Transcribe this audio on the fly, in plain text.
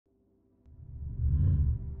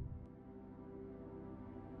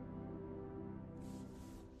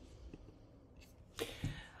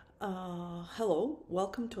Hello,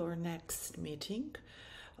 welcome to our next meeting.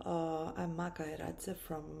 I'm Maka Eradze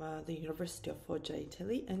from the University of Foggia,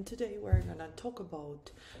 Italy, and today we're going to talk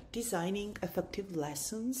about designing effective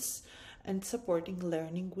lessons and supporting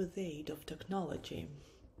learning with the aid of technology.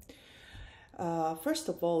 First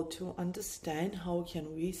of all, to understand how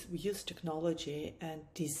can we use technology and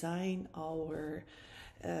design our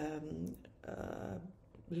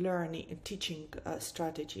learning and teaching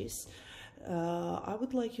strategies, I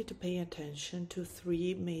would like you to pay attention to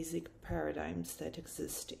three basic paradigms that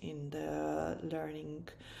exist in the learning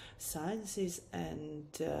sciences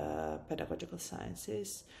and pedagogical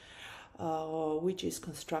sciences, which is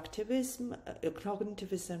constructivism,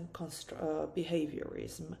 cognitivism,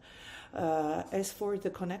 behaviorism. As for the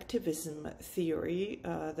connectivism theory,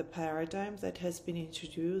 the paradigm that has been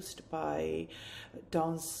introduced by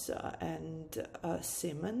Dons and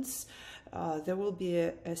Simmons, there will be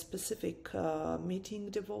a specific meeting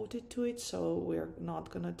devoted to it, so we're not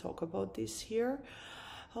going to talk about this here.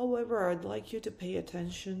 However, I'd like you to pay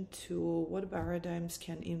attention to what paradigms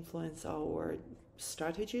can influence our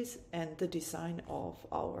strategies and the design of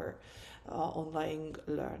our online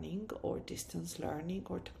learning or distance learning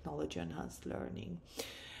or technology enhanced learning.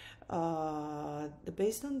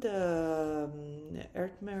 Based on the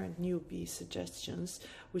Ertmer and Newby suggestions,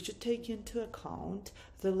 we should take into account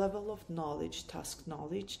the level of knowledge, task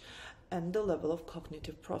knowledge, and the level of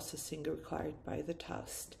cognitive processing required by the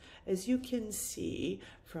task. As you can see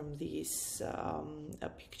from this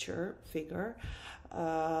figure,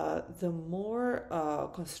 the more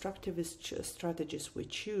constructivist strategies we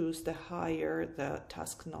choose, the higher the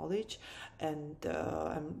task knowledge and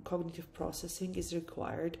cognitive processing is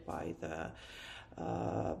required by the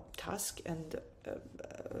task, and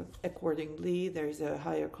accordingly there is a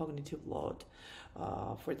higher cognitive load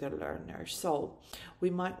for the learner. So we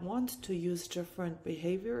might want to use different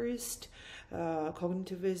behaviorist,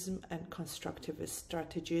 cognitivism and constructivist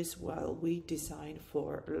strategies while we design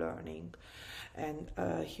for learning. And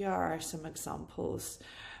here are some examples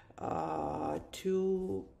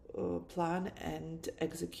to plan and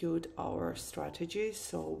execute our strategies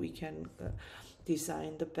so we can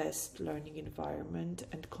design the best learning environment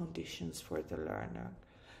and conditions for the learner,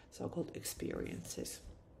 so-called experiences.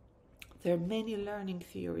 There are many learning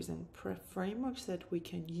theories and frameworks that we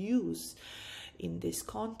can use in this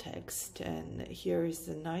context, and here is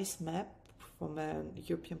a nice map from a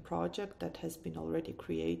European project that has been already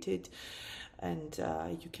created, and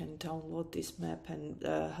you can download this map and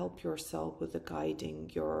help yourself with the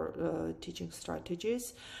guiding your teaching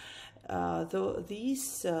strategies. Though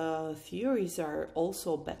these theories are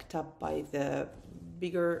also backed up by the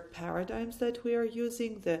bigger paradigms that we are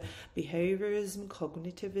using, the behaviorism,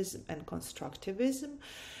 cognitivism and constructivism,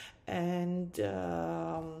 and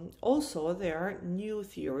also there are new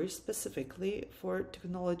theories specifically for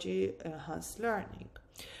technology enhanced learning,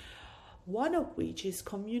 one of which is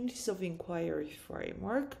communities of inquiry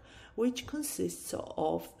framework, which consists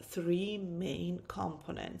of three main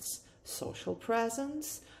components: social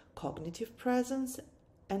presence, cognitive presence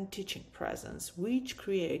and teaching presence, which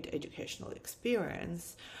create educational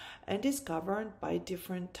experience and is governed by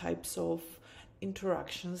different types of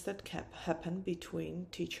interactions that can happen between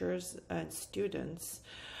teachers and students,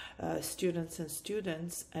 students and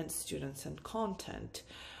students, and students and content.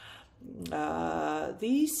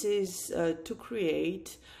 This is to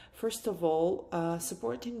create, first of all,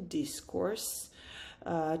 supporting discourse.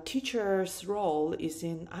 Teacher's role is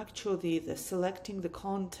in actually selecting the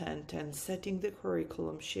content and setting the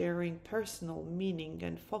curriculum, sharing personal meaning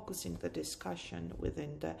and focusing the discussion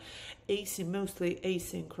within the mostly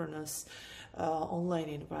asynchronous online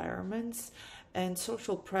environments. And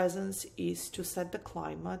social presence is to set the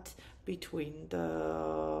climate between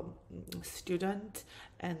the student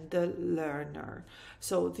and the learner.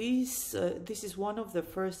 So this is one of the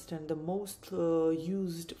first and the most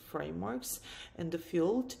used frameworks in the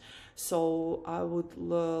field. So I would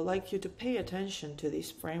like you to pay attention to this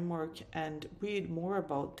framework and read more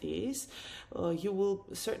about this. You will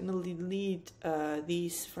certainly need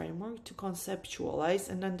this framework to conceptualize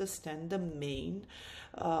and understand the main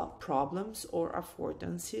problems or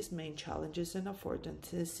affordances, main challenges and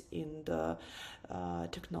affordances in the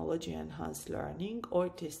technology enhanced learning or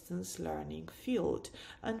distance learning field,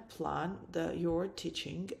 and plan your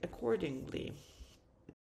teaching accordingly.